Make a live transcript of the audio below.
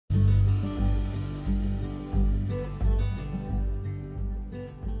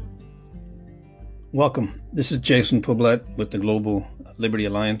Welcome. This is Jason Poblet with the Global Liberty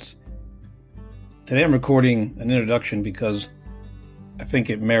Alliance. Today I'm recording an introduction because I think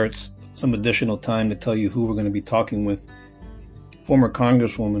it merits some additional time to tell you who we're going to be talking with. Former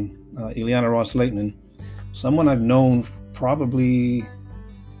Congresswoman Ileana Ros-Lehtinen, someone I've known probably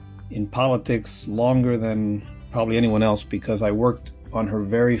in politics longer than probably anyone else because I worked on her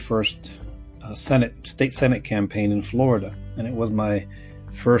very first state Senate campaign in Florida, and it was my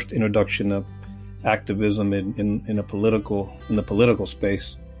first introduction of activism in the political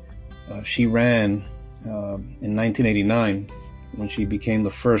space. She ran in 1989 when she became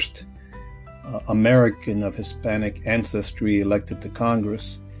the first American of Hispanic ancestry elected to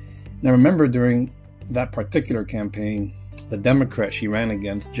Congress. And I remember during that particular campaign, the Democrat she ran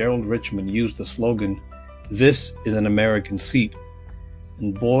against, Gerald Richmond, used the slogan, "This is an American seat."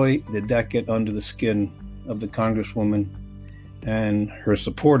 And boy, did that get under the skin of the Congresswoman and her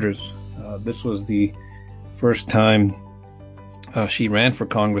supporters. This was the first time she ran for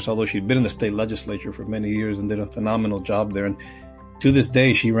Congress, although she'd been in the state legislature for many years and did a phenomenal job there. And to this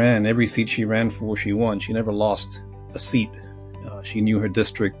day, she ran every seat she ran for, she won. She never lost a seat. She knew her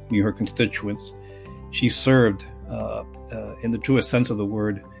district, knew her constituents. She served in the truest sense of the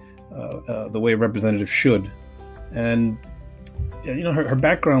word, the way a representative should. And her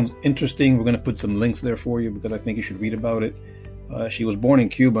background's interesting. We're going to put some links there for you because I think you should read about it. She was born in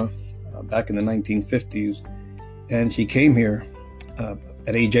Cuba back in the 1950s, and she came here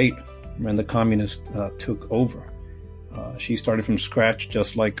at age 8 when the communists took over. She started from scratch,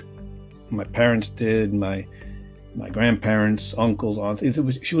 just like my parents did, my grandparents, uncles, aunts.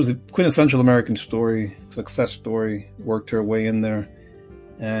 She was a quintessential American story, success story, worked her way in there,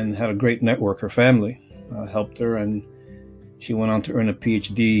 and had a great network. Her family helped her, and she went on to earn a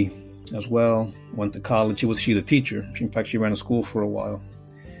PhD as well, went to college. She's a teacher. In fact, she ran a school for a while.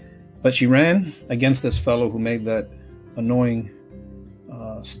 But she ran against this fellow who made that annoying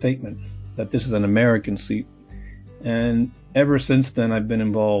statement that this is an American seat. And ever since then, I've been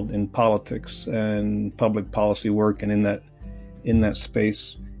involved in politics and public policy work and in that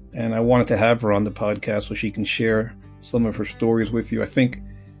space. And I wanted to have her on the podcast so she can share some of her stories with you. I think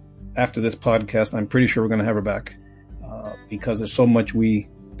after this podcast, I'm pretty sure we're going to have her back because there's so much we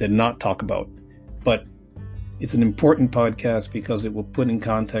did not talk about. But it's an important podcast because it will put in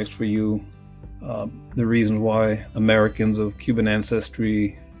context for you the reasons why Americans of Cuban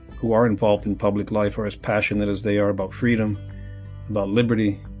ancestry who are involved in public life are as passionate as they are about freedom, about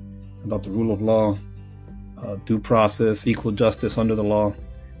liberty, about the rule of law, due process, equal justice under the law.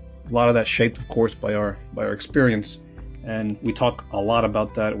 A lot of that shaped, of course, by our experience. And we talk a lot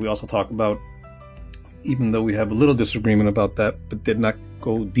about that. We also talk about, even though we have a little disagreement about that, but did not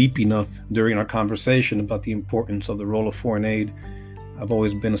go deep enough during our conversation about the importance of the role of foreign aid. I've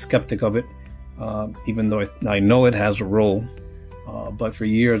always been a skeptic of it, even though I know it has a role. But for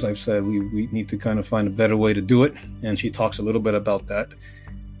years I've said we need to kind of find a better way to do it. And she talks a little bit about that.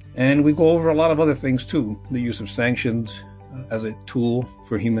 And we go over a lot of other things too. The use of sanctions as a tool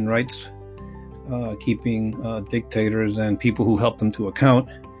for human rights, keeping dictators and people who help them to account.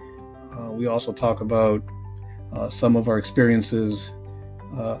 We also talk about some of our experiences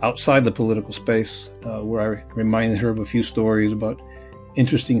outside the political space, where I reminded her of a few stories about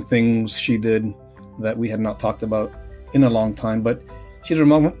interesting things she did that we had not talked about in a long time. But she's a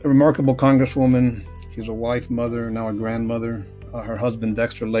remarkable Congresswoman. She's a wife, mother, now a grandmother. Her husband,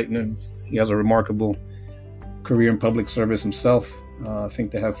 Dexter Lehtinen, he has a remarkable career in public service himself. I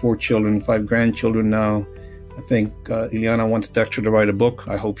think they have 4 children, 5 grandchildren now. I think Ileana wants Dexter to write a book.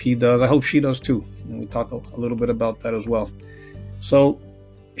 I hope he does. I hope she does too. And we talk a little bit about that as well. So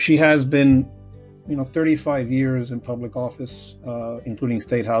she has been, 35 years in public office, including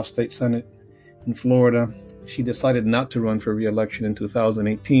State House, State Senate in Florida. She decided not to run for re-election in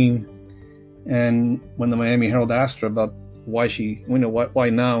 2018. And when the Miami Herald asked her about why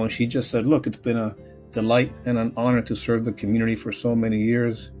now, and she just said, look, it's been a delight and an honor to serve the community for so many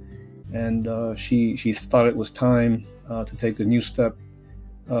years. And she thought it was time to take a new step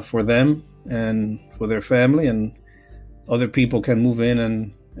for them and for their family, and other people can move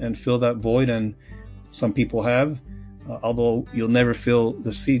in and fill that void, and some people have. Although you'll never fill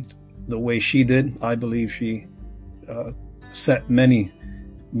the seat the way she did. I believe she set many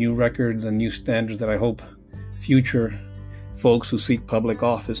new records and new standards that I hope future folks who seek public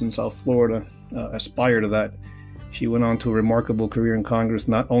office in South Florida aspire to that. She went on to a remarkable career in Congress,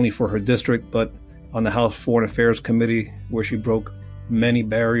 not only for her district, but on the House Foreign Affairs Committee, where she broke many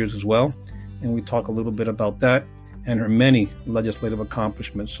barriers as well. And we talk a little bit about that and her many legislative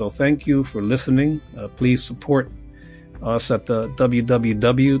accomplishments. So thank you for listening. Please support us at the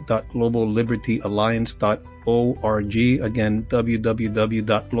www.globallibertyalliance.org. Again,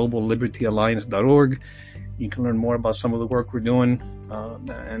 www.globallibertyalliance.org. You can learn more about some of the work we're doing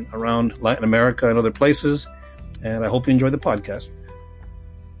and around Latin America and other places. And I hope you enjoy the podcast.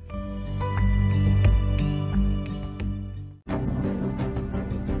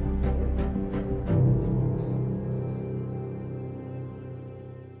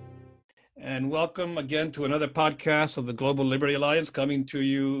 And welcome again to another podcast of the Global Liberty Alliance, coming to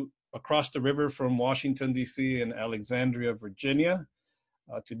you across the river from Washington, D.C. and Alexandria, Virginia.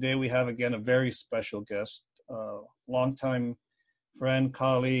 Today we have again a very special guest, longtime friend,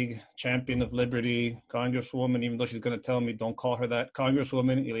 colleague, champion of liberty, Congresswoman, even though she's going to tell me don't call her that,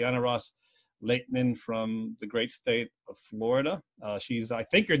 Congresswoman Ileana Ros-Lehtinen from the great state of Florida. I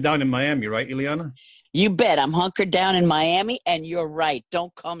think you're down in Miami, right, Ileana? You bet. I'm hunkered down in Miami, and you're right.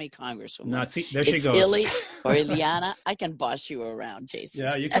 Don't call me Congresswoman. No, see, there she goes. Ili or Ileana. I can boss you around, Jason.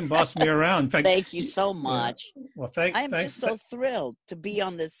 Yeah, you can boss me around. In fact, thank you so much. Yeah. Well, I'm just so thrilled to be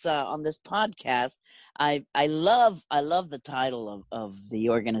on this podcast. I love the title of the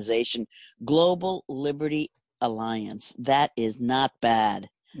organization, Global Liberty Alliance. That is not bad.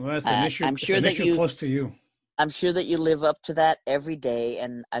 Well, it's an issue. I'm sure that you close to you. I'm sure that you live up to that every day,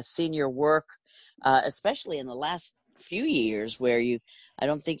 and I've seen your work. Especially in the last few years where I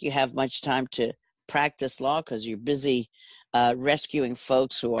don't think you have much time to practice law because you're busy rescuing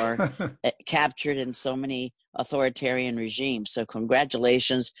folks who are captured in so many authoritarian regimes. So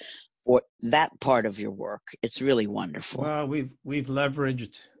congratulations for that part of your work. It's really wonderful. Well, we've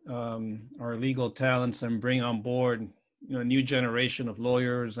leveraged our legal talents and bring on board a new generation of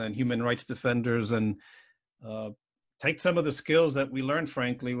lawyers and human rights defenders and take some of the skills that we learned,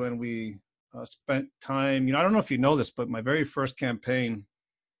 frankly, when we spent time, I don't know if you know this, but my very first campaign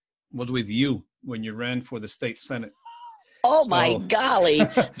was with you when you ran for the state Senate. Oh, my golly.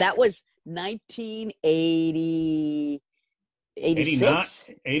 That was 1980, 86?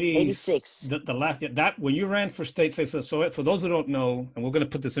 86. When you ran for state Senate, so for those who don't know, and we're going to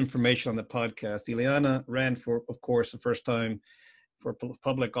put this information on the podcast, Ileana ran for, of course, the first time for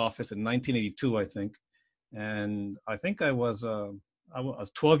public office in 1982, I think. And I think I was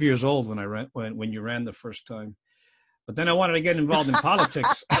 12 years old when I ran when you ran the first time, but then I wanted to get involved in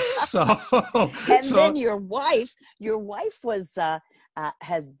politics. Then your wife was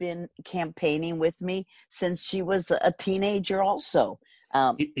has been campaigning with me since she was a teenager. Also,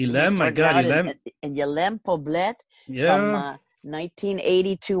 Ileana, my God, Ileana and Ileana Poblet, yeah, from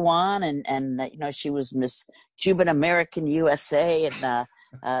 1982 on, and she was Miss Cuban American USA, and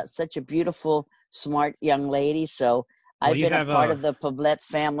such a beautiful, smart young lady. So. I've been a part of the Poblet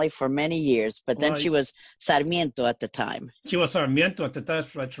family for many years, but then she was Sarmiento at the time. She was Sarmiento at the time,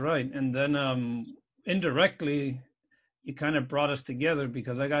 that's right. And then indirectly, you kind of brought us together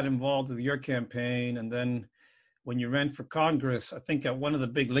because I got involved with your campaign. And then when you ran for Congress, I think at one of the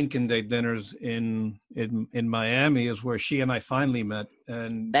big Lincoln Day dinners in Miami is where she and I finally met.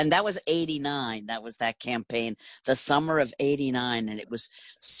 And that was 89. That was that campaign, the summer of 89. And it was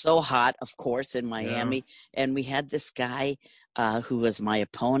so hot, of course, in Miami. Yeah. And we had this guy who was my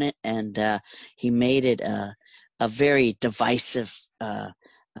opponent, and he made it a very divisive,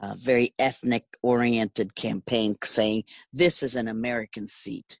 very ethnic-oriented campaign, saying, this is an American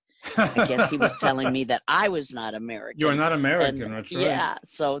seat. I guess he was telling me that I was not American. You're not American, that's right. Yeah.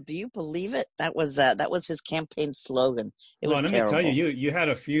 So, do you believe it? That was his campaign slogan. It was terrible. Let me tell you, you had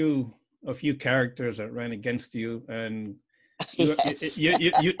a few characters that ran against you, and yes.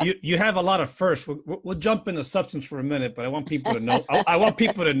 you have a lot of firsts. We'll jump into substance for a minute, but I want people to know. I want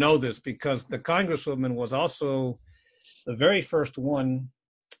people to know this because the Congresswoman was also the very first one.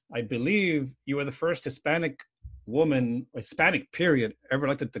 I believe you were the first Hispanic woman, period, ever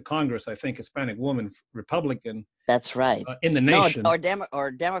elected to Congress. I think Hispanic woman, Republican. That's right. In the nation, or Democrat,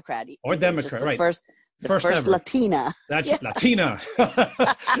 or Democrat, right? First ever. Latina. That's Latina.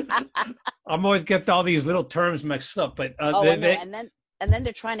 I'm always get all these little terms mixed up, but and then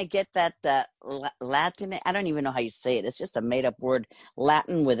they're trying to get that Latin. I don't even know how you say it. It's just a made up word,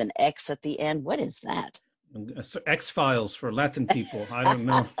 Latin with an X at the end. What is that? X-Files for Latin people. I don't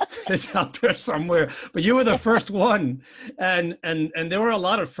know. It's out there somewhere. But you were the first one. And there were a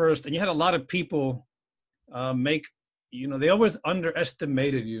lot of firsts, and you had a lot of people they always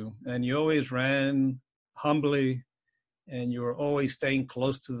underestimated you, and you always ran humbly, and you were always staying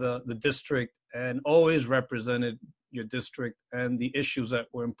close to the district and always represented your district and the issues that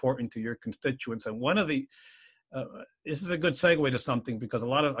were important to your constituents. And one of the this is a good segue to something, because a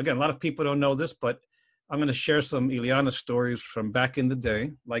lot of people don't know this, but I'm going to share some Ileana stories from back in the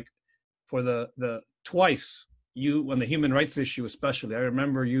day. Like for the twice on the human rights issue especially, I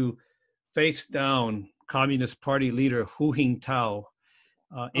remember you face down Communist Party leader Hu Jintao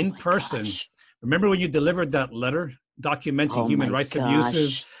Oh in my person. gosh. Remember when you delivered that letter documenting Oh human my rights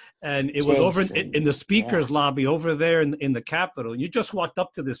abuses? gosh. And it was over in Jason. the Yeah. speaker's lobby over there in the Capitol. You just walked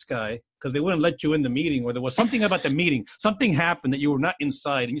up to this guy because they wouldn't let you in the meeting, or there was something about the meeting. Something happened that you were not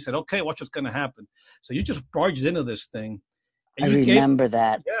inside. And you said, okay, watch what's going to happen. So you just barged into this thing. I And remember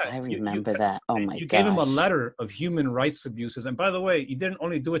that. yeah, I remember that. Oh my you gave him a gosh. letter of human rights abuses. And by the way, you didn't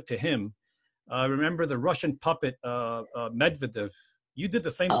only do it to him. Remember the Russian puppet Medvedev? You did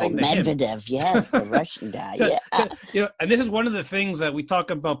the same Oh, thing to him. Medvedev. Yes, the Russian guy. Yeah. And this is one of the things that we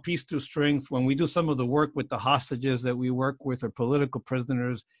talk about peace through strength when we do some of the work with the hostages that we work with or political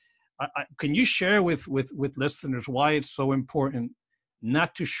prisoners. Can you share with listeners why it's so important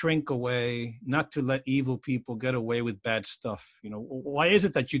not to shrink away, not to let evil people get away with bad stuff? Why is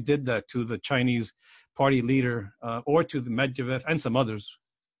it that you did that to the Chinese party leader or to the Medvedev and some others?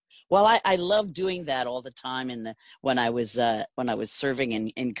 Well, I love doing that all the time when I was serving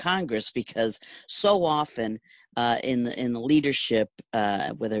in Congress, because so often in the leadership,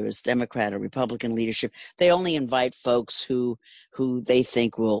 whether it was Democrat or Republican leadership, they only invite folks who they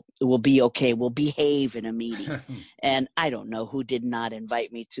think will be okay, will behave in a meeting. And I don't know who did not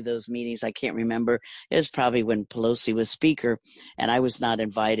invite me to those meetings. I can't remember. It was probably when Pelosi was Speaker, and I was not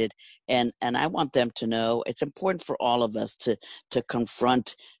invited. And I want them to know it's important for all of us to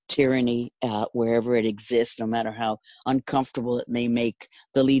confront tyranny wherever it exists, no matter how uncomfortable it may make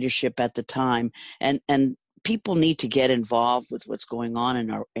the leadership at the time. And people need to get involved with what's going on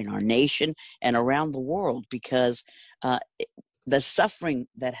in our nation and around the world, because the suffering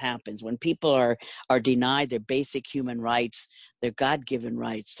that happens when people are denied their basic human rights, their God-given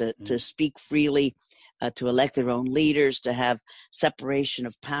rights to speak freely, to elect their own leaders, to have separation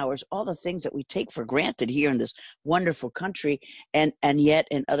of powers, all the things that we take for granted here in this wonderful country, and yet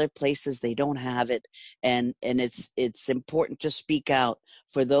in other places they don't have it, and it's important to speak out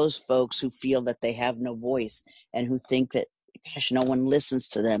for those folks who feel that they have no voice and who think that, gosh, no one listens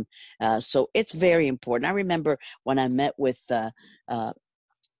to them. So it's very important. I remember when I met with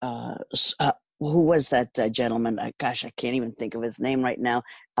who was that gentleman? Gosh, I can't even think of his name right now.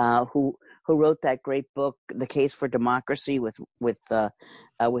 Who wrote that great book, "The Case for Democracy," with Ron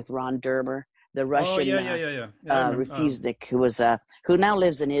Dermer, the Russian refusenik who now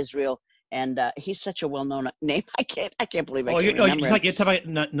lives in Israel. And he's such a well-known name. I can't believe I can't remember him. You're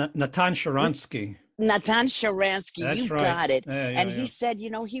talking about Natan Sharansky. Natan Sharansky, That's you right. got it. And he said,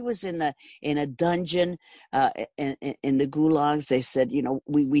 he was in a dungeon in the gulags. They said,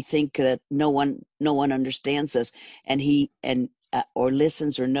 we think that no one understands us, and he or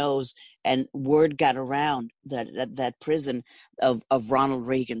listens or knows. And word got around that prison of Ronald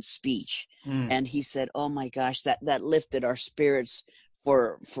Reagan's speech, and he said, "Oh my gosh, that lifted our spirits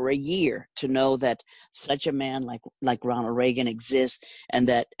for a year to know that such a man like Ronald Reagan exists, and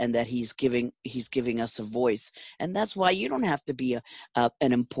that he's giving us a voice." And that's why you don't have to be an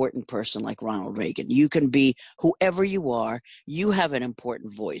important person like Ronald Reagan. You can be whoever you are. You have an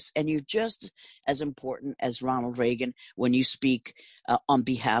important voice, and you're just as important as Ronald Reagan when you speak on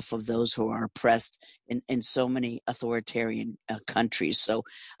behalf of those who are oppressed in so many authoritarian countries. So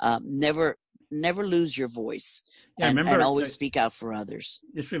never lose your voice, and always speak out for others.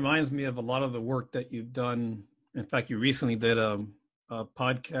 This reminds me of a lot of the work that you've done. In fact, you recently did a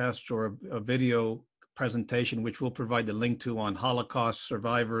podcast or a video presentation, which we'll provide the link to, on Holocaust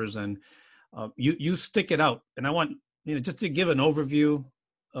survivors. And you stick it out. And I want, just to give an overview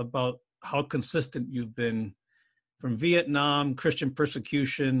about how consistent you've been from Vietnam, Christian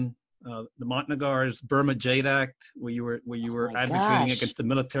persecution, the Montagnars, Burma Jade Act, where you were advocating against the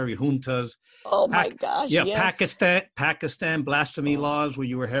military juntas. Oh my gosh! Yeah, yes. Pakistan blasphemy laws, where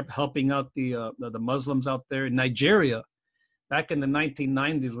you were helping out the Muslims out there. In Nigeria, back in the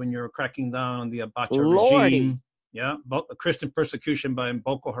 1990s, when you were cracking down on the Abacha regime. Yeah, Christian persecution by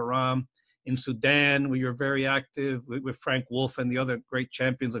Boko Haram. In Sudan, where you're very active with Frank Wolf and the other great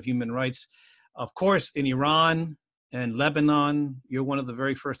champions of human rights. Of course, in Iran and Lebanon, you're one of the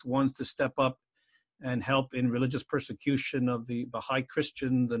very first ones to step up and help in religious persecution of the Baha'i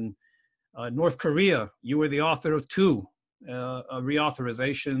Christians. And North Korea, you were the author of two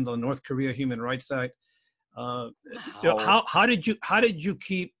reauthorizations on North Korea Human Rights Act. How did you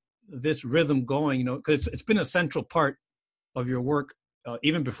keep this rhythm going? Because it's been a central part of your work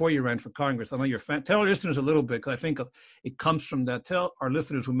even before you ran for Congress. I know tell our listeners a little bit, because I think it comes from that. Tell our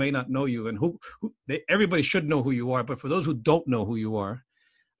listeners who may not know you, and everybody should know who you are, but for those who don't know who you are,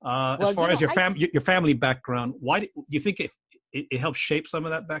 as far as your family background, why do you think it helps shape some of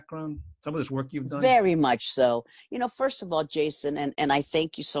that background? some of this work you've done? Very much so. First of all, Jason, and I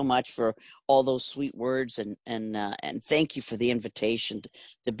thank you so much for all those sweet words, and thank you for the invitation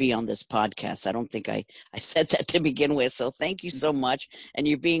to be on this podcast. I don't think I said that to begin with, so thank you so much. And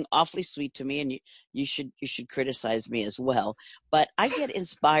you're being awfully sweet to me, and you should criticize me as well. But I get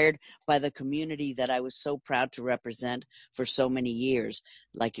inspired by the community that I was so proud to represent for so many years.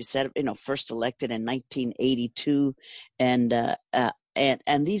 Like you said, first elected in 1982, and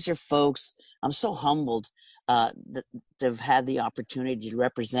these are folks. I'm so humbled that to have had the opportunity to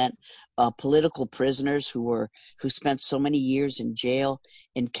represent political prisoners who spent so many years in jail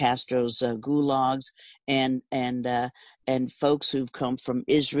in Castro's gulags, and folks who've come from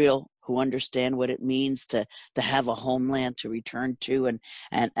Israel who understand what it means to have a homeland to return to, and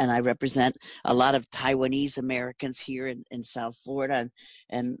I represent a lot of Taiwanese Americans here in South Florida,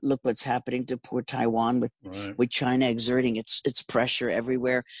 and look what's happening to poor Taiwan with China exerting its pressure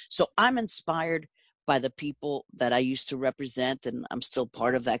everywhere. So I'm inspired by the people that I used to represent, and I'm still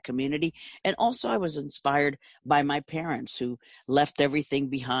part of that community. And also I was inspired by my parents who left everything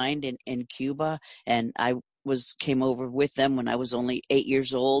behind in Cuba, and I came over with them when I was only 8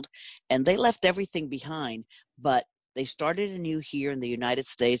 years old, and they left everything behind, but they started anew here in the United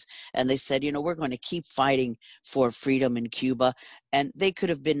States, and they said, we're going to keep fighting for freedom in Cuba. And they could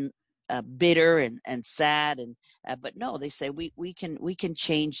have been bitter and sad, but no, they say we can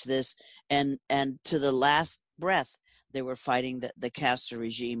change this, and to the last breath they were fighting the Castro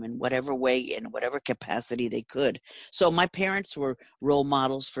regime in whatever way, in whatever capacity they could. So my parents were role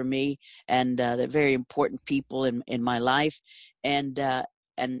models for me, and they're very important people in my life, and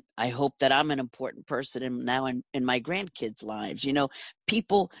I hope that I'm an important person now in my grandkids' lives.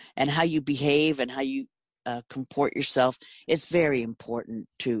 People and how you behave and how you comport yourself, it's very important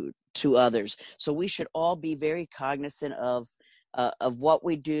to others. So we should all be very cognizant of what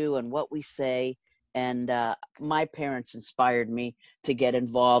we do and what we say. And my parents inspired me to get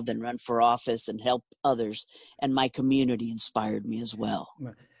involved and run for office and help others. And my community inspired me as well.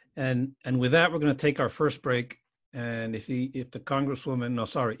 And with that, we're going to take our first break. And if the Congresswoman,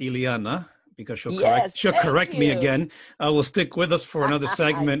 Ileana, because she'll correct me again, will stick with us for another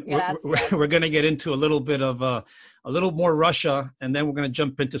segment. We're going to get into a little bit of a little more Russia, and then we're going to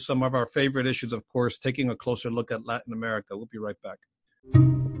jump into some of our favorite issues, of course, taking a closer look at Latin America. We'll be right back.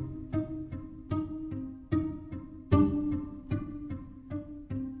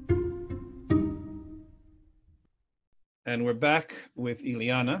 And we're back with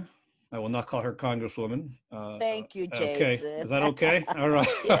Ileana. I will not call her Congresswoman. Thank you, Jason. Okay, is that okay? All right.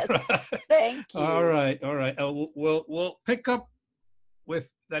 Yes. All right. Thank you. All right. We'll pick up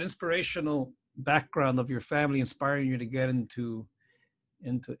with that inspirational background of your family inspiring you to get into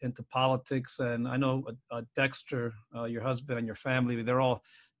politics. And I know Dexter, your husband, and your family, they're all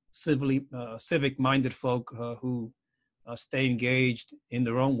civic-minded folk who stay engaged in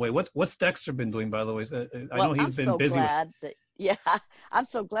their own way. What's Dexter been doing, by the way? I know he's been busy. I'm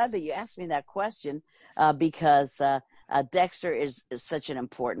so glad that you asked me that question because Dexter is such an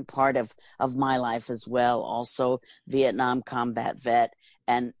important part of my life as well. Also, Vietnam combat vet,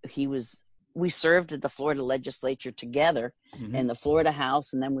 and we served at the Florida legislature together in the Florida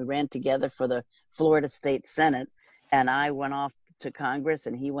House, and then we ran together for the Florida State Senate. And I went off to Congress,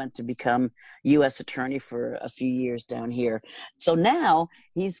 and he went to become U.S. attorney for a few years down here. So now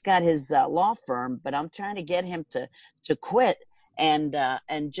he's got his law firm, but I'm trying to get him to quit and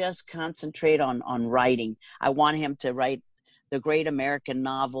just concentrate on writing. I want him to write the great American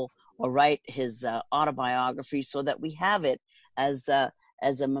novel or write his autobiography so that we have it as a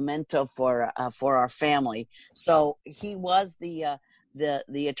memento for our family. So he was the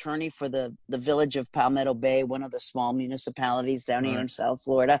attorney for the village of Palmetto Bay, one of the small municipalities down here in South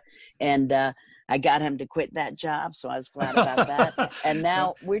Florida. And I got him to quit that job, so I was glad about that. And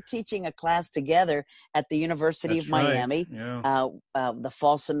now we're teaching a class together at the University of Miami. Yeah. The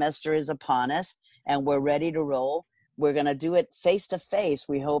fall semester is upon us, and we're ready to roll. We're going to do it face-to-face.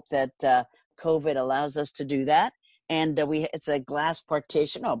 We hope that COVID allows us to do that. And it's a glass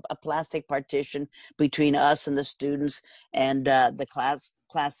partition, a plastic partition between us and the students, and the class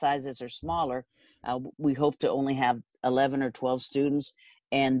sizes are smaller. We hope to only have 11 or 12 students,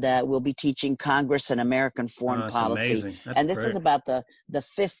 and we'll be teaching Congress and American foreign policy. And this is about the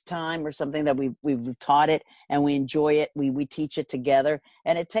fifth time or something that we've taught it, and we enjoy it. We teach it together,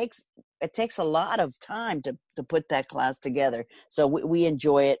 and it takes a lot of time to put that class together. So we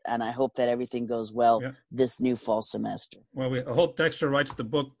enjoy it, and I hope that everything goes well this new fall semester. Well, I hope Dexter writes the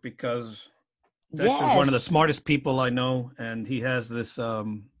book, because Dexter's one of the smartest people I know, and he has this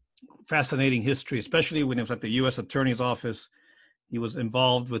fascinating history, especially when he was at the U.S. Attorney's Office. He was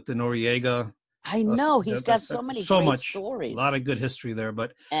involved with the Noriega. I know he's got so many great stories. A lot of good history there,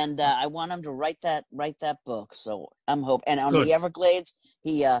 but I want him to write that book. So I'm hoping. And on the Everglades,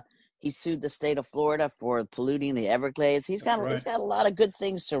 he sued the state of Florida for polluting the Everglades. He's got a lot of good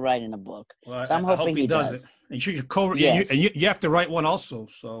things to write in a book. Well, so I'm hoping he does it. And you have to write one also.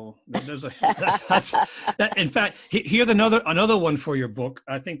 So there's that. In fact, here's another one for your book.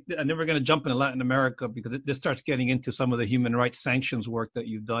 I think I'm never going to jump into Latin America because this starts getting into some of the human rights sanctions work that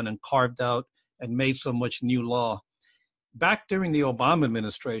you've done and carved out and made so much new law. Back during the Obama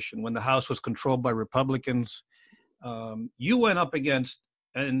administration, when the House was controlled by Republicans, you went up against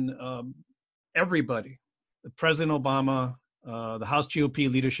everybody, President Obama, the House GOP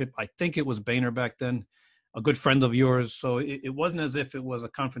leadership. I think it was Boehner back then, a good friend of yours. So it wasn't as if it was a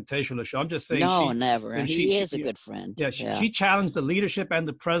confrontational issue. I'm just saying. No, never. And he is a good friend. Yeah, she challenged the leadership and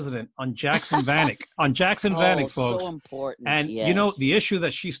the president on Jackson Vanik, folks. So important. And the issue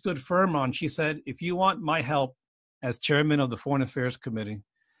that she stood firm on, she said, if you want my help as chairman of the Foreign Affairs Committee,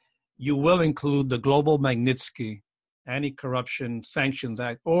 you will include the Global Magnitsky Anti-Corruption Sanctions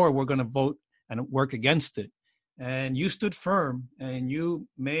Act, or we're going to vote and work against it. And you stood firm, and you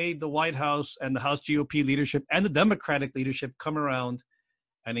made the White House and the House GOP leadership and the Democratic leadership come around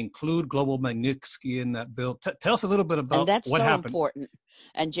and include Global Magnitsky in that bill. Tell us a little bit about what happened. And that's so important.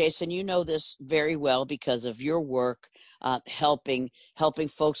 And Jason, you know this very well because of your work helping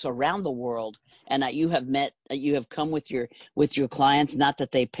folks around the world, and you have come with your clients. Not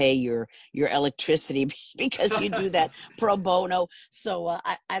that they pay your electricity because you do that pro bono. So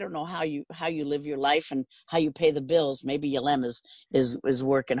I don't know how you live your life and how you pay the bills. Maybe Ileana is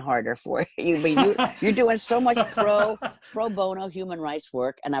working harder for you. But you're doing so much pro bono human rights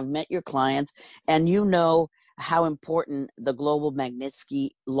work, and I've met your clients, and you know how important the Global Magnitsky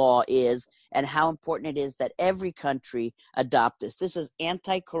law is and how important it is that every country adopt this. This is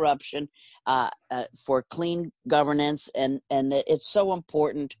anti-corruption for clean governance, and it's so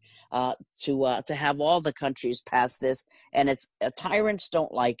important to have all the countries pass this. And it's tyrants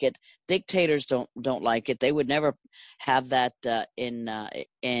don't like it, dictators don't like it. They would never have that in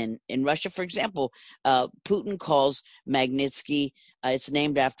Russia, for example. Putin calls Magnitsky. It's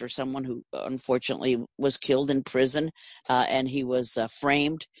named after someone who unfortunately was killed in prison, and he was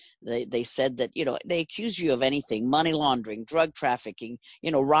framed. They said that, they accuse you of anything: money laundering, drug trafficking,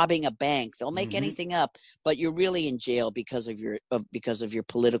 robbing a bank. They'll make anything up, but you're really in jail because of your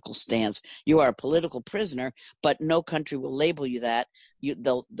political stance. You are a political prisoner, but no country will label you that.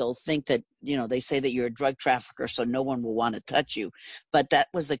 They'll think that, they say that you're a drug trafficker, so no one will want to touch you. But that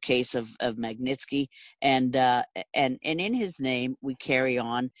was the case of Magnitsky, and in his name we carry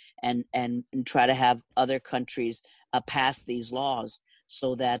on and try to have other countries pass these laws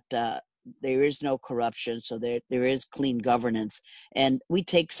so that there is no corruption, so there is clean governance. And we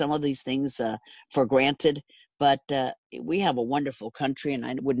take some of these things for granted, but we have a wonderful country, and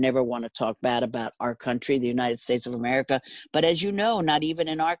I would never want to talk bad about our country, the United States of America. But as you know, not even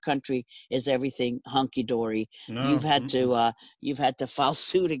in our country is everything hunky-dory. No. You've had to file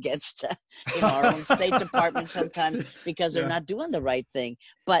suit against our own State Department sometimes because they're not doing the right thing.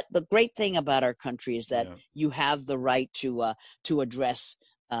 But the great thing about our country is that you have the right to address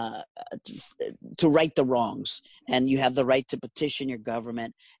to right the wrongs, and you have the right to petition your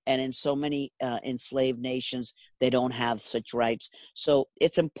government. And in so many enslaved nations, they don't have such rights. So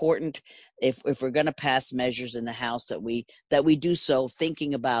it's important if we're going to pass measures in the House that we do so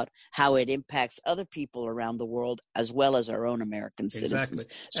thinking about how it impacts other people around the world as well as our own American citizens.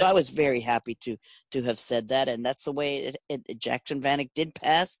 So I was very happy to have said that, and that's the way Jackson Vanik did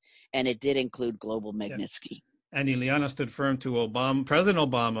pass, and it did include Global Magnitsky. And Ileana stood firm to President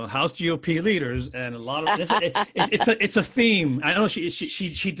Obama, House GOP leaders, and a lot of it's a theme. I know she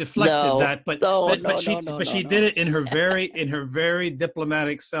deflected that, but she did it in her very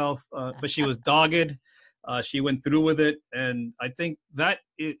diplomatic self. But she was dogged. She went through with it, and I think that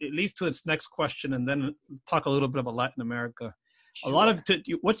it leads to its next question, and then talk a little bit about Latin America. Sure.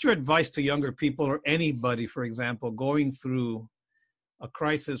 What's your advice to younger people or anybody, for example, going through a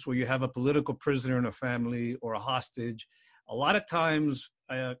crisis where you have a political prisoner in a family or a hostage? A lot of times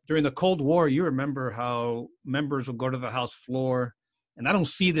during the Cold War, you remember how members would go to the House floor, and I don't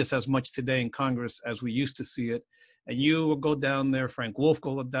see this as much today in Congress as we used to see it. And you will go down there, Frank Wolf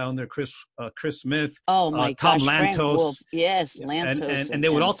go down there, Chris Smith, Tom Lantos, Frank Wolf. Yes, Lantos, and they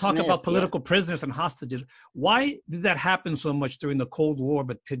would all talk Smith, about political prisoners and hostages. Why did that happen so much during the Cold War?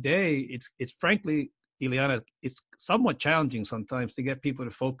 But today, it's frankly, Ileana, it's somewhat challenging sometimes to get people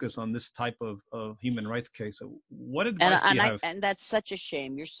to focus on this type of human rights case. So what advice do you have? And that's such a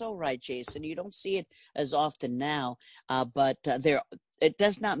shame. You're so right, Jason. You don't see it as often now, but there. It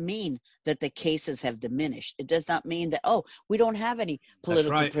does not mean that the cases have diminished. It does not mean that, oh, we don't have any That's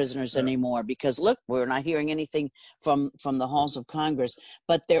political right. prisoners anymore, because look, we're not hearing anything from the halls of Congress.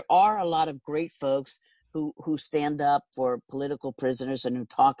 But there are a lot of great folks who stand up for political prisoners and who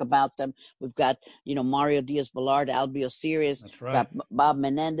talk about them. We've got, Mario Diaz-Balart, Albio Sirius, That's we've right. got Bob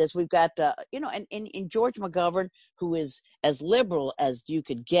Menendez. We've got, and George McGovern, who is as liberal as you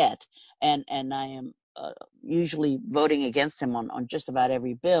could get. And I am usually voting against him on just about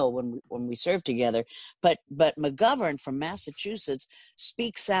every bill when we serve together. But McGovern from Massachusetts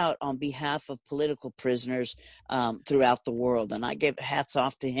speaks out on behalf of political prisoners throughout the world, and I give hats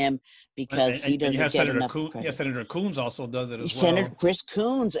off to him because he And you doesn't have get Senator enough Coons. Yeah, credit. Senator Coons also does it as Senator well. Chris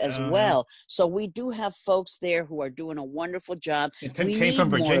Coons as Yeah. well. So we do have folks there who are doing a wonderful job. And Tim We Kaine need from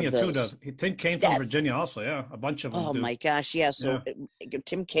more of Virginia too those. does. Tim Kaine from That Virginia also. Yeah, a bunch of them Oh do. my gosh, yeah. So Yeah.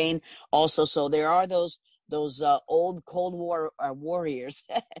 Tim Kaine also. So there are those old Cold War warriors.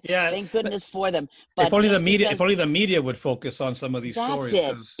 Yeah. Thank goodness for them. If But only the just media, if because only the media would focus on some of these that's stories,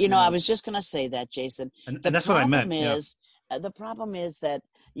 it, because I was just gonna say that, Jason. and that's what I meant. Yeah. The problem is that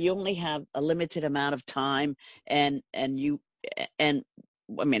you only have a limited amount of time, and I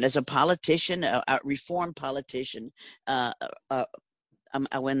mean, as a politician, a reformed politician, uh, uh, I'm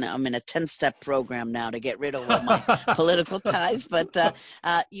in a 10-step program now to get rid of all my political ties. But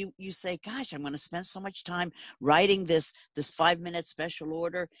you say, gosh, I'm going to spend so much time writing this 5-minute special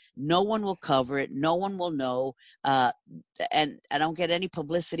order. No one will cover it. No one will know. And I don't get any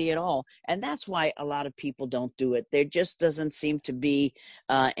publicity at all. And that's why a lot of people don't do it. There just doesn't seem to be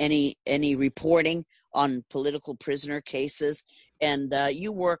any reporting on political prisoner cases. And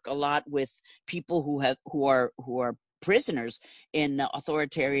you work a lot with people who are prisoners in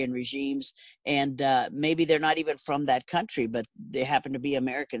authoritarian regimes, and maybe they're not even from that country, but they happen to be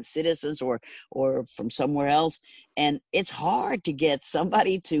American citizens or from somewhere else, and it's hard to get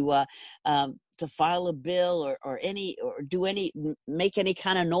somebody to file a bill or make any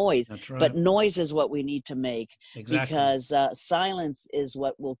kind of noise. That's right. But noise is what we need to make, Exactly. because silence is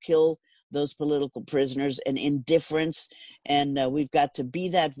what will kill those political prisoners, and indifference. And we've got to be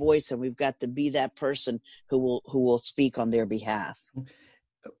that voice, and we've got to be that person who will speak on their behalf.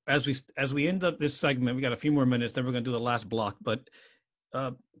 As we end up this segment, we got a few more minutes, then we're going to do the last block. But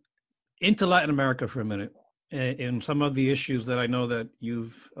into Latin America for a minute, in some of the issues that I know that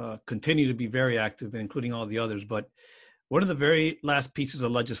you've continued to be very active in, including all the others. But one of the very last pieces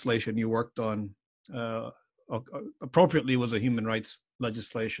of legislation you worked on appropriately was a human rights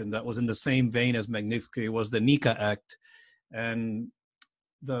legislation that was in the same vein as Magnitsky, was the NICA Act. And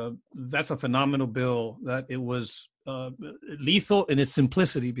that's a phenomenal bill, that it was lethal in its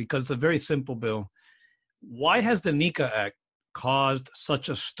simplicity because it's a very simple bill. Why has the NICA Act caused such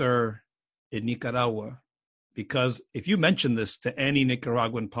a stir in Nicaragua? Because if you mention this to any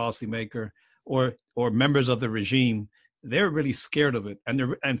Nicaraguan policymaker or members of the regime, they're really scared of it.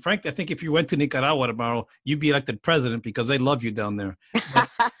 And frankly, I think if you went to Nicaragua tomorrow, you'd be elected president because they love you down there. But,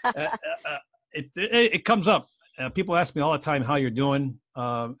 it comes up. People ask me all the time how you're doing,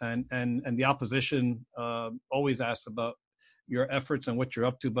 and the opposition always asks about your efforts and what you're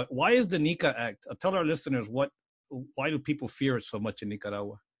up to. But why is the NICA Act? Tell our listeners why do people fear it so much in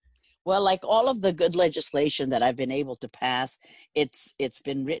Nicaragua? Well, like all of the good legislation that I've been able to pass, it's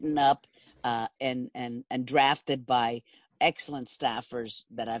been written up and drafted by excellent staffers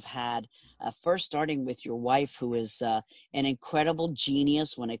that I've had. First, starting with your wife, who is an incredible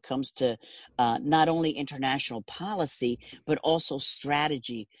genius when it comes to not only international policy, but also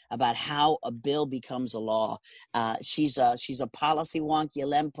strategy about how a bill becomes a law. She's a policy wonk.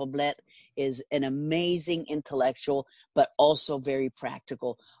 Yelem Poblet is an amazing intellectual, but also very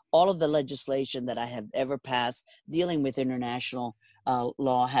practical. All of the legislation that I have ever passed dealing with international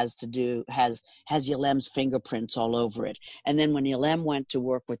law has Yelem's fingerprints all over it. And then when Yelem went to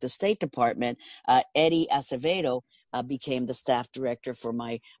work with the State Department, Eddie Acevedo became the staff director for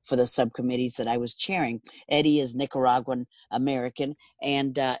the subcommittees that I was chairing. Eddie is Nicaraguan American,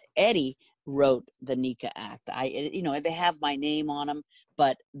 and Eddie wrote the NICA Act. They have my name on them,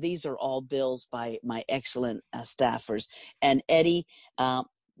 but these are all bills by my excellent staffers. And Eddie,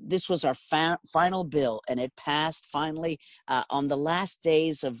 this was our final bill, and it passed finally on the last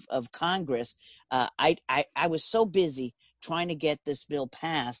days of Congress. I was so busy trying to get this bill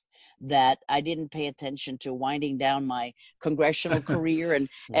passed that I didn't pay attention to winding down my congressional career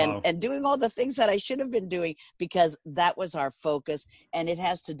Wow. and doing all the things that I should have been doing, because that was our focus. And it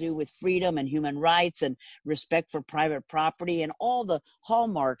has to do with freedom and human rights and respect for private property and all the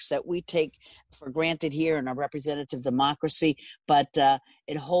hallmarks that we take for granted here in a representative democracy. But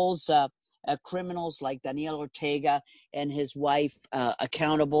it holds criminals like Daniel Ortega and his wife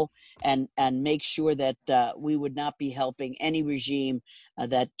accountable, and make sure that we would not be helping any regime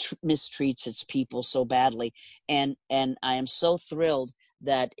that mistreats its people so badly. And I am so thrilled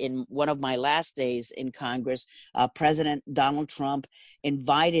that in one of my last days in Congress, President Donald Trump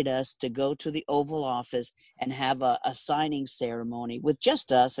invited us to go to the Oval Office and have a signing ceremony with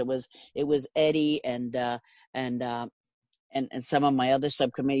just us. It was Eddie and some of my other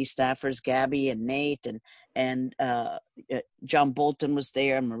subcommittee staffers, Gabby and Nate, and John Bolton was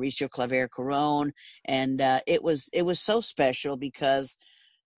there, and Mauricio Claver Caron, and it was so special because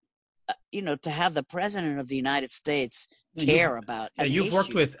to have the president of the United States care about. You've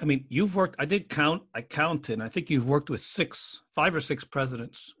worked with. I mean, you've worked. I did count. I counted. I think you've worked with 5 or 6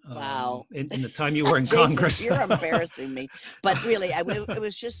 presidents. Wow! In the time you were in Jason, Congress, you're embarrassing me. But really, it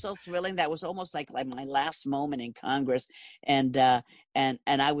was just so thrilling. That was almost like my last moment in Congress, and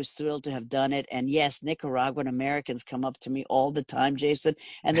I was thrilled to have done it. And yes, Nicaraguan Americans come up to me all the time, Jason,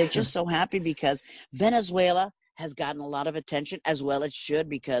 and they're just so happy because Venezuela has gotten a lot of attention, as well it should,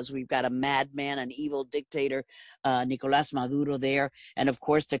 because we've got a madman, an evil dictator, Nicolás Maduro there, and of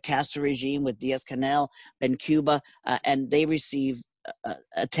course the Castro regime with Díaz-Canel in Cuba, and they receive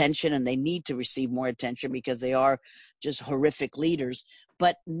attention, and they need to receive more attention because they are just horrific leaders.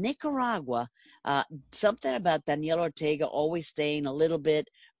 But Nicaragua, something about Daniel Ortega always staying a little bit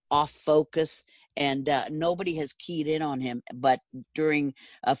off focus, and nobody has keyed in on him. But during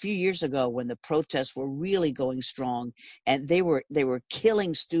a few years ago, when the protests were really going strong, and they were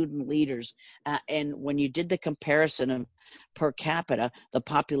killing student leaders, and when you did the comparison of per capita, the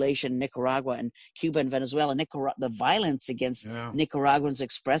population in Nicaragua and Cuba and Venezuela, the violence against Nicaraguans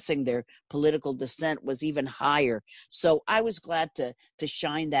expressing their political dissent was even higher. So I was glad to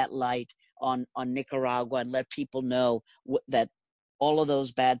shine that light on Nicaragua and let people know that all of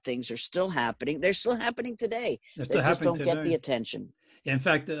those bad things are still happening. They're still happening today. They just don't get the attention. In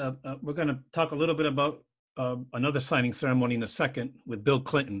fact, we're going to talk a little bit about another signing ceremony in a second with Bill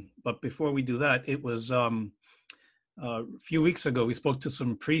Clinton. But before we do that, it was a few weeks ago, we spoke to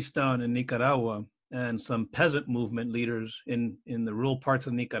some priests down in Nicaragua and some peasant movement leaders in the rural parts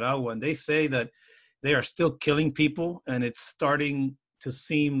of Nicaragua. And they say that they are still killing people, and it's starting to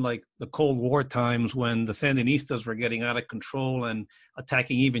seem like the Cold War times when the Sandinistas were getting out of control and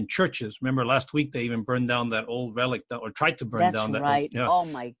attacking even churches. Remember last week they even burned down that old relic or tried to burn down that. That's right. Oh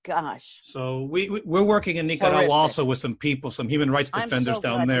my gosh. So we're working in Nicaragua also with some people, some human rights defenders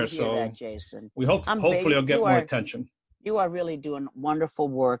down there. To hear that, Jason. We hopefully it'll get more attention. You are really doing wonderful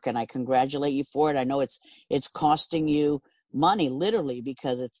work, and I congratulate you for it. I know it's costing you money, literally,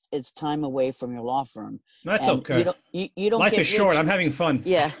 because it's time away from your law firm. That's okay. You don't. Life get is rich. Short. I'm having fun.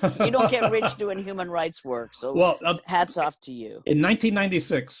 Yeah, you don't get rich doing human rights work. So hats off to you. In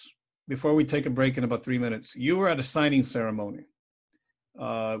 1996, before we take a break in about 3 minutes, you were at a signing ceremony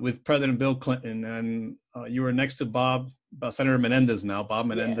with President Bill Clinton, and you were next to Senator Menendez now, Bob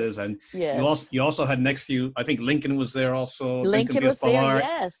Menendez, yes. And you also had next to you, I think Lincoln was there also. Lincoln was there,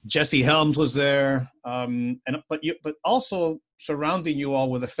 yes. Jesse Helms was there, but also surrounding you all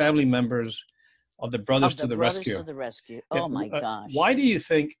were the family members of the Brothers to the Rescue. To the Rescue. Oh my gosh! Why do you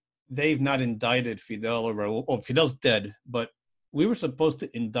think they've not indicted Fidel or Raul? Oh, Fidel's dead, but we were supposed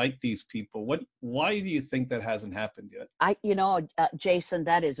to indict these people. Why do you think that hasn't happened yet? Jason,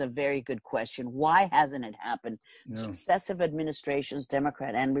 that is a very good question. Why hasn't it happened? Yeah. Successive administrations,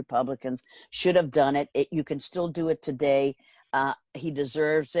 Democrat and Republicans, should have done it. You can still do it today. He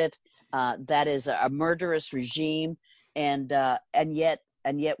deserves it. That is a murderous regime, and yet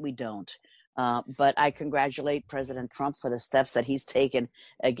we don't. But I congratulate President Trump for the steps that he's taken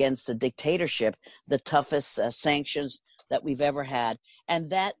against the dictatorship, the toughest sanctions that we've ever had.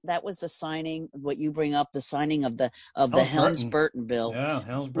 And that was the signing, what you bring up, the signing of the Helms-Burton bill,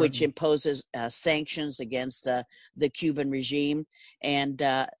 which imposes sanctions against the Cuban regime. And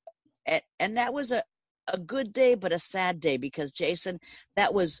that was a good day, but a sad day, because Jason,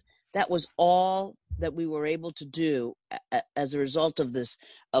 that was all that we were able to do as a result of this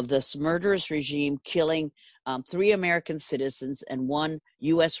murderous regime killing 3 American citizens and 1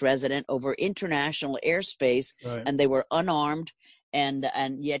 U.S. resident over international airspace, right. And they were unarmed, and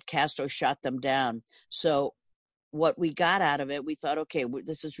yet Castro shot them down. So what we got out of it, we thought, okay,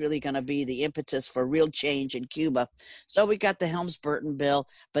 this is really going to be the impetus for real change in Cuba. So we got the Helms-Burton bill,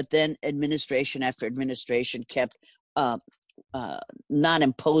 but then administration after administration kept uh, not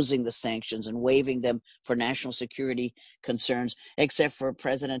imposing the sanctions and waiving them for national security concerns, except for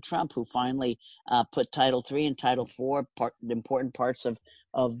President Trump, who finally put Title III and Title IV, important parts of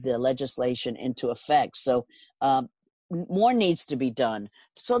the legislation, into effect. So more needs to be done.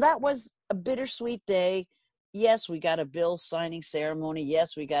 So that was a bittersweet day. Yes, we got a bill signing ceremony.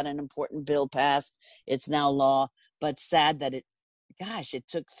 Yes, we got an important bill passed. It's now law, but sad that it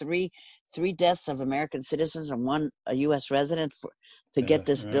took three deaths of American citizens and one a U.S. resident to get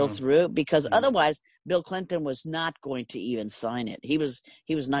this bill through, because otherwise Bill Clinton was not going to even sign it. He was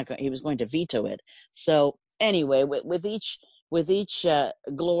going to veto it. So anyway, with each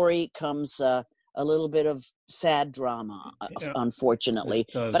glory comes a little bit of sad drama, unfortunately.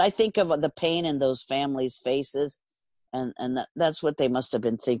 But I think of the pain in those families' faces, and that's what they must have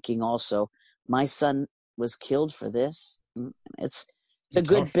been thinking also. My son was killed for this. It's a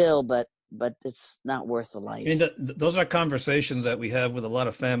good bill, but it's not worth a life. And those are conversations that we have with a lot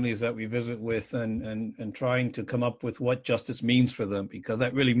of families that we visit with, and trying to come up with what justice means for them, because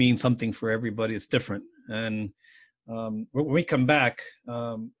that really means something for everybody. It's different. And when we come back,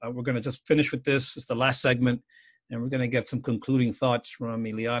 we're going to just finish with this. It's the last segment, and we're going to get some concluding thoughts from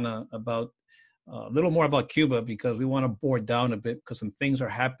Ileana about a little more about Cuba, because we want to bore down a bit, because some things are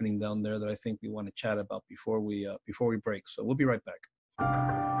happening down there that I think we want to chat about before we break. So we'll be right back.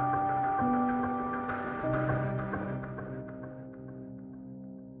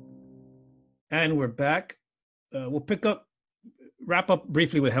 And we're back. We'll wrap up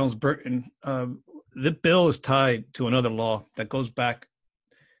briefly with Helms-Burton. The bill is tied to another law that goes back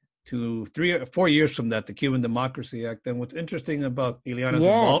to 3 or 4 years from that, the Cuban Democracy Act. And what's interesting about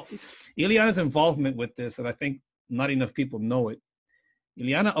Ileana's involvement with this, and I think not enough people know it,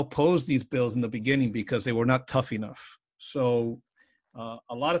 Ileana opposed these bills in the beginning because they were not tough enough. So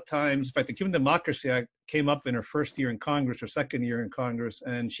a lot of times, in fact, the Cuban Democracy Act came up in her first year in Congress or second year in Congress,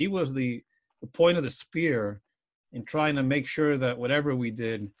 and she was the point of the spear in trying to make sure that whatever we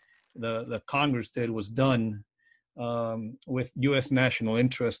did, the Congress did, was done with U.S. national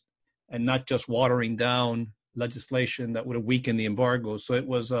interest, and not just watering down legislation that would have weakened the embargo. So it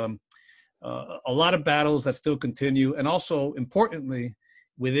was a lot of battles that still continue. And also, importantly,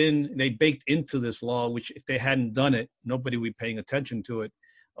 they baked into this law, which if they hadn't done it, nobody would be paying attention to it,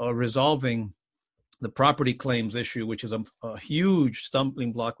 resolving the property claims issue, which is a huge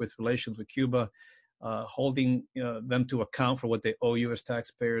stumbling block with relations with Cuba, holding them to account for what they owe U.S.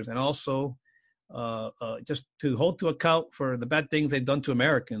 taxpayers, and also just to hold to account for the bad things they've done to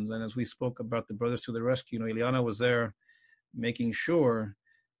Americans. And as we spoke about the Brothers to the Rescue, Ileana was there making sure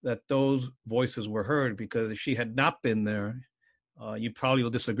that those voices were heard, because if she had not been there, you probably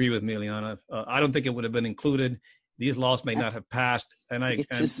will disagree with me, Ileana. I don't think it would have been included. These laws may not have passed. You're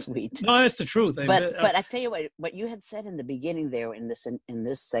too sweet. No, it's the truth. But I tell you what you had said in the beginning there in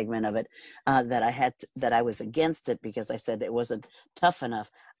this segment of it, that I was against it because I said it wasn't tough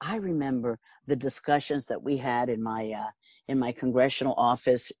enough. I remember the discussions that we had in my congressional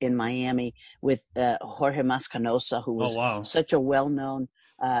office in Miami with Jorge Mascanosa, who was such a well-known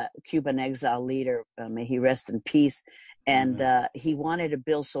Cuban exile leader. May he rest in peace. And he wanted a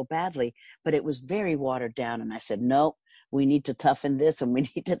bill so badly, but it was very watered down. And I said, no, we need to toughen this and we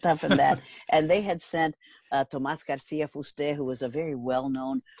need to toughen that. And they had sent Tomas Garcia Fuste, who was a very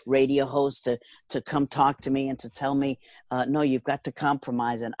well-known radio host, to come talk to me and to tell me, no, you've got to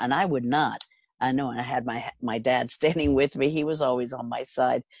compromise. And I would not. I know. And I had my dad standing with me. He was always on my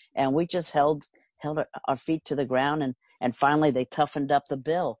side. And we just held our feet to the ground. And finally, they toughened up the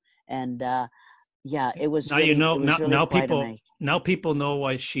bill. And yeah, it was. Now people know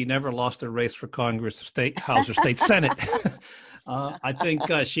why she never lost a race for Congress, State House, or State Senate. I think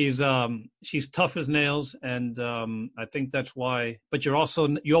she's tough as nails, and I think that's why. But you're also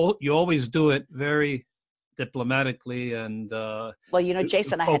you always do it very diplomatically and. Well,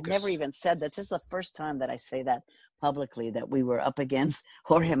 Jason, I had never even said that. This is the first time that I say that publicly, that we were up against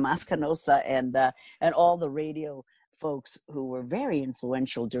Jorge Mascanosa and all the radio folks who were very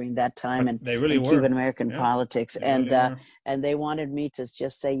influential during that time in Cuban American politics. And they wanted me to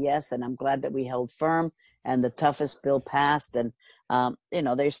just say yes. And I'm glad that we held firm and the toughest bill passed. And,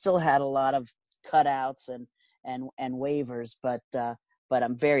 they still had a lot of cutouts and waivers, but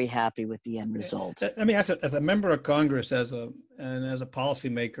I'm very happy with the end result. I mean, as a member of Congress, and as a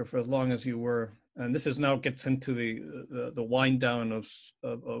policymaker for as long as you were, and this is now gets into the wind down of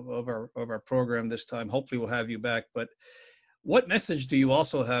our program this time. Hopefully we'll have you back. But what message do you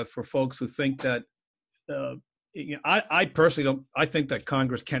also have for folks who think that I personally don't. I think that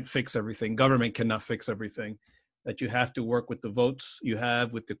Congress can't fix everything. Government cannot fix everything. That you have to work with the votes you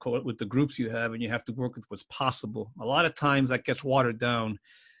have, with the groups you have, and you have to work with what's possible. A lot of times that gets watered down.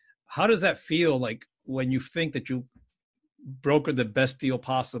 How does that feel like when you think that you broker the best deal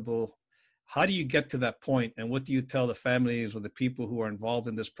possible? How do you get to that point, and what do you tell the families or the people who are involved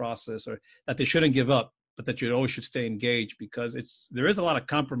in this process, or that they shouldn't give up, but that you always should stay engaged, because there is a lot of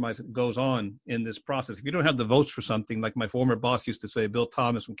compromise that goes on in this process. If you don't have the votes for something, like my former boss used to say, Bill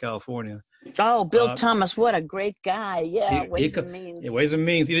Thomas from California. Oh, Bill Thomas, what a great guy. Yeah, Ways and Means. Ways and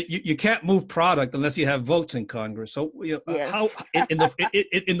Means. You can't move product unless you have votes in Congress. So yes. How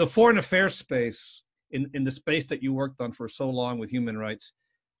in the foreign affairs space, in the space that you worked on for so long with human rights,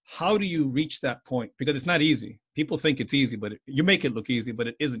 how do you reach that point? Because it's not easy. People think it's easy, but you make it look easy, but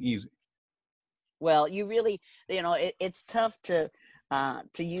it isn't easy. Well, you really, it's tough to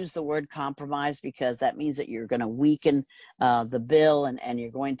use the word compromise, because that means that you're going to weaken the bill, and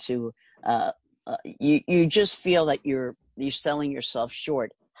you're going to you just feel that you're selling yourself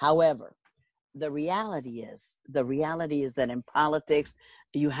short. However, the reality is that in politics,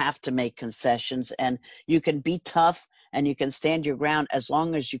 you have to make concessions, and you can be tough and you can stand your ground as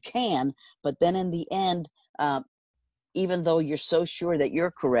long as you can. But then in the end, even though you're so sure that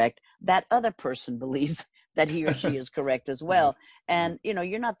you're correct, that other person believes that he or she is correct as well. And,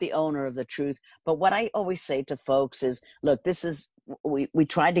 you're not the owner of the truth. But what I always say to folks is, look, we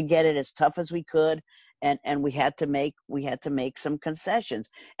tried to get it as tough as we could. And we had to make some concessions.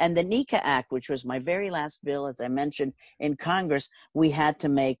 And the NECA Act, which was my very last bill, as I mentioned, in Congress, we had to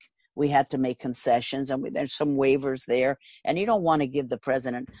make concessions, and there's some waivers there. And you don't want to give the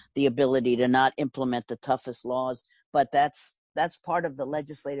president the ability to not implement the toughest laws, but that's part of the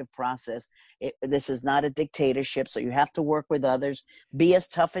legislative process. This is not a dictatorship, so you have to work with others. Be as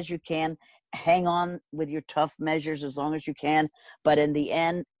tough as you can. Hang on with your tough measures as long as you can. But in the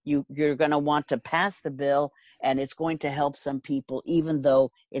end, you're going to want to pass the bill, and it's going to help some people, even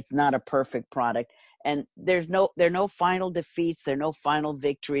though it's not a perfect product. And there are no final defeats. There are no final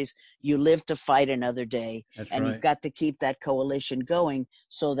victories. You live to fight another day. That's and right. You've got to keep that coalition going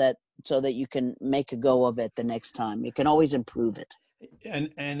so that you can make a go of it the next time. You can always improve it.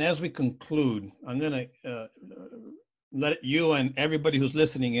 And as we conclude, I'm going to let you and everybody who's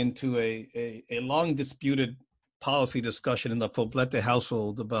listening into a long disputed policy discussion in the Poblete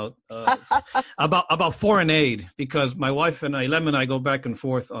household about about foreign aid, because my wife and Ileana and I go back and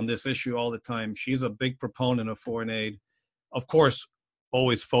forth on this issue all the time. She's a big proponent of foreign aid, of course,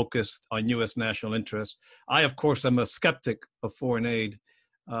 always focused on U.S. national interests. I, of course, am a skeptic of foreign aid,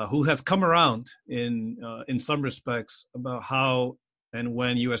 who has come around in some respects about how and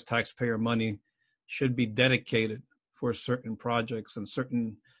when U.S. taxpayer money should be dedicated for certain projects and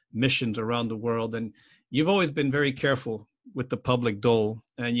certain missions around the world. And you've always been very careful with the public dole,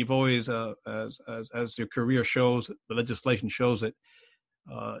 and you've always, as your career shows, the legislation shows it,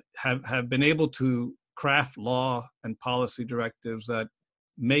 have been able to craft law and policy directives that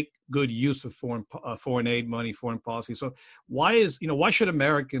make good use of foreign aid money, foreign policy. So why should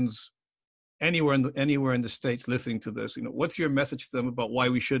Americans anywhere in the States listening to this, what's your message to them about why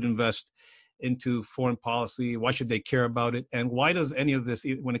we should invest into foreign policy? Why should they care about it? And why does any of this,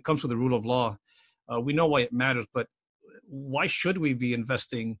 when it comes to the rule of law, we know why it matters, but why should we be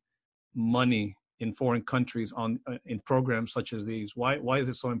investing money in foreign countries in programs such as these? Why is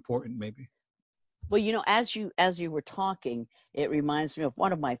it so important, maybe? Well, as you were talking, it reminds me of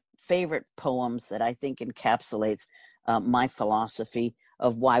one of my favorite poems that I think encapsulates my philosophy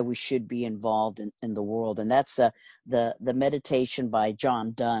of why we should be involved in the world. And that's the meditation by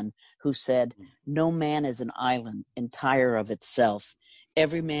John Donne, who said, "No man is an island entire of itself.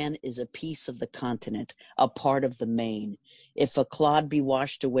 Every man is a piece of the continent, a part of the main. If a clod be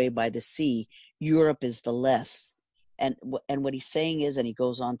washed away by the sea, Europe is the less." And what he's saying is, and he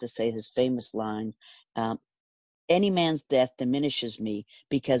goes on to say his famous line, "Any man's death diminishes me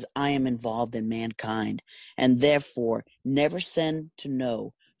because I am involved in mankind, and therefore never send to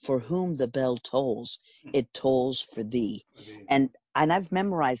know for whom the bell tolls, it tolls for thee." And I've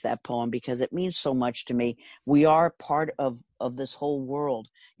memorized that poem because it means so much to me. We are part of this whole world.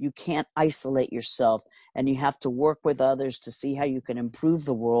 You can't isolate yourself, and you have to work with others to see how you can improve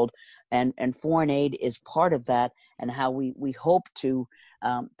the world. And foreign aid is part of that, and how we hope to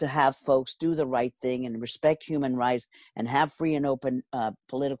have folks do the right thing and respect human rights and have free and open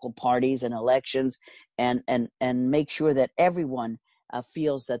political parties and elections, and make sure that everyone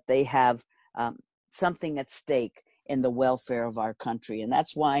feels that they have something at stake in the welfare of our country. And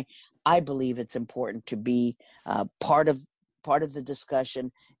that's why I believe it's important to be part of the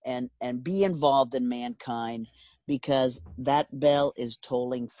discussion and be involved in mankind, because that bell is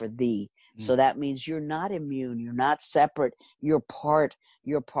tolling for thee. So that means you're not immune, you're not separate, you're part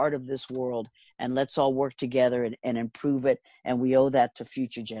of this world, and let's all work together and improve it, and we owe that to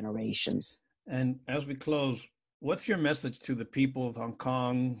future generations. And as we close, what's your message to the people of Hong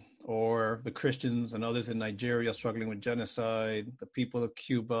Kong or the Christians and others in Nigeria struggling with genocide, the people of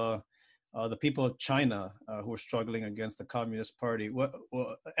Cuba, the people of China who are struggling against the Communist Party?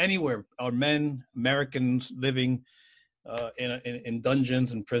 Anywhere are men, Americans living in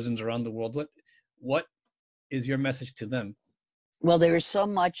dungeons and prisons around the world? What is your message to them? Well, there's so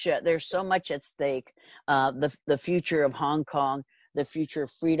much at stake. The future of Hong Kong, the future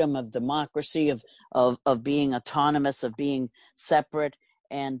of freedom, of democracy, of being autonomous, of being separate,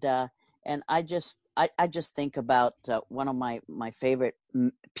 and I just think about one of my favorite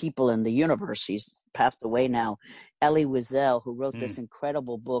people in the universe. He's passed away now, Elie Wiesel, who wrote this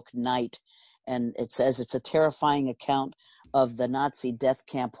incredible book, Night, and it says it's a terrifying account of the Nazi death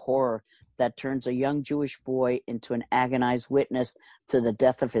camp horror that turns a young Jewish boy into an agonized witness to the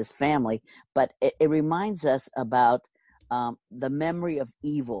death of his family. But it reminds us about the memory of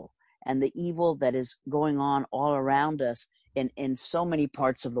evil and the evil that is going on all around us in so many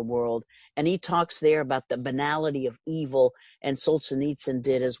parts of the world. And he talks there about the banality of evil, and Solzhenitsyn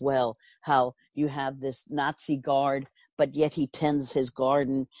did as well, how you have this Nazi guard, but yet he tends his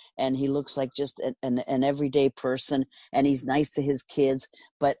garden, and he looks like just an everyday person, and he's nice to his kids.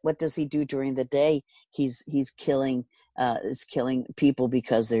 But what does he do during the day? He's killing people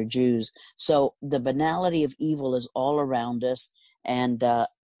because they're Jews. So the banality of evil is all around us, and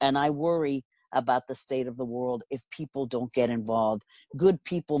I worry about the state of the world if people don't get involved. Good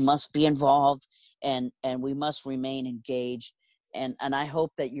people must be involved, and we must remain engaged. And I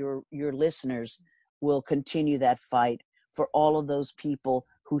hope that your listeners will continue that fight for all of those people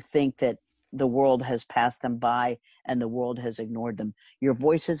who think that the world has passed them by and the world has ignored them. Your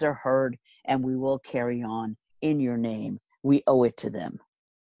voices are heard, and we will carry on in your name. We owe it to them.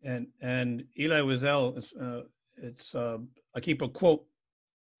 And Elie Wiesel, I keep a quote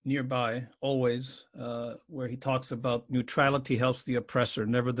nearby always, where he talks about neutrality helps the oppressor,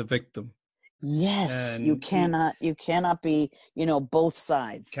 never the victim. Yes, and you cannot be, both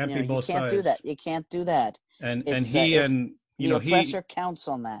sides. Can't be both sides. Do that. You can't do that. And the oppressor counts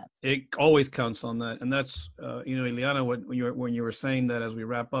on that. It always counts on that, and that's Ileana. When you were saying that, as we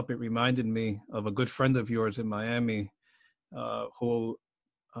wrap up, it reminded me of a good friend of yours in Miami, who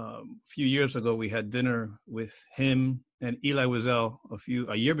a few years ago we had dinner with him and Elie Wiesel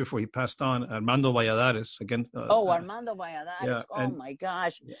a year before he passed on, Armando Valladares again. Armando Valladares! Yeah, my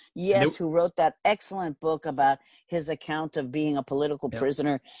gosh! Yeah. Yes, who wrote that excellent book about his account of being a political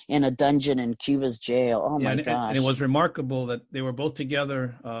prisoner in a dungeon in Cuba's jail. Oh my gosh! And it was remarkable that they were both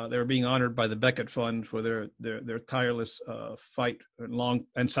together. They were being honored by the Beckett Fund for their tireless fight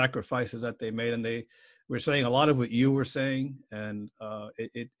and sacrifices that they made, and they were saying a lot of what you were saying, and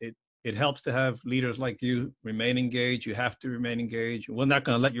it helps to have leaders like you remain engaged. You have to remain engaged. We're not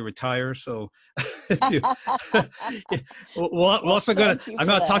going to let you retire. So I'm going to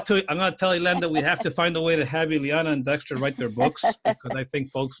tell Ileana that we have to find a way to have Ileana and Dexter write their books, because I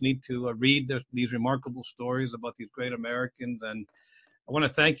think folks need to read these remarkable stories about these great Americans. And I want to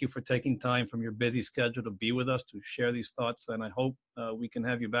thank you for taking time from your busy schedule to be with us, to share these thoughts. And I hope we can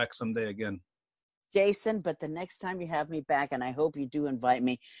have you back someday again. Jason, but the next time you have me back, and I hope you do invite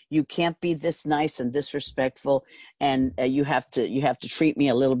me, you can't be this nice and disrespectful, and you have to treat me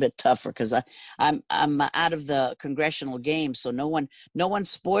a little bit tougher, because I'm out of the congressional game, so no one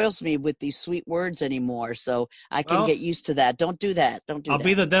spoils me with these sweet words anymore. So I can get used to that. Don't do that. I'll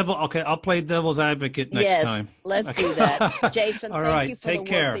be the devil. Okay, I'll play devil's advocate next time. Yes, let's do that. Jason, thank you for the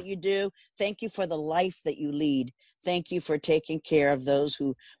work that you do. Thank you for the life that you lead. Thank you for taking care of those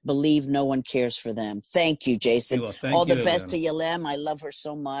who believe no one cares for them. Thank you, Jason. All the best to Yalem. I love her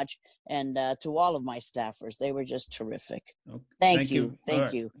so much. And to all of my staffers. They were just terrific. Okay. Thank you.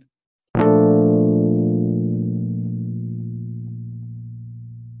 Thank you.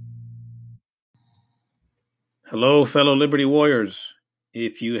 Hello, fellow Liberty Warriors.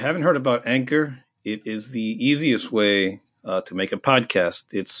 If you haven't heard about Anchor, it is the easiest way to make a podcast.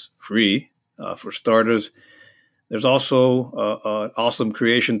 It's free for starters. There's also an awesome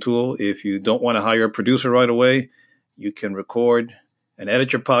creation tool. If you don't want to hire a producer right away, you can record and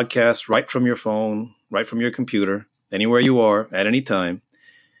edit your podcast right from your phone, right from your computer, anywhere you are at any time.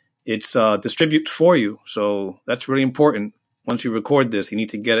 It's distributed for you, so that's really important. Once you record this, you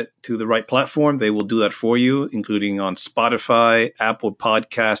need to get it to the right platform. They will do that for you, including on Spotify, Apple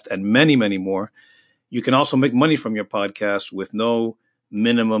Podcast, and many, many more. You can also make money from your podcast with no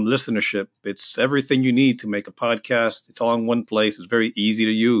minimum listenership. It's everything you need to make a podcast. It's all in one place. It's very easy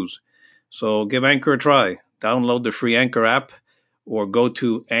to use. So give Anchor a try. Download the free Anchor app or go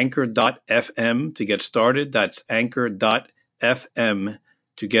to anchor.fm to get started. That's anchor.fm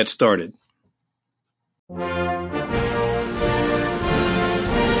to get started.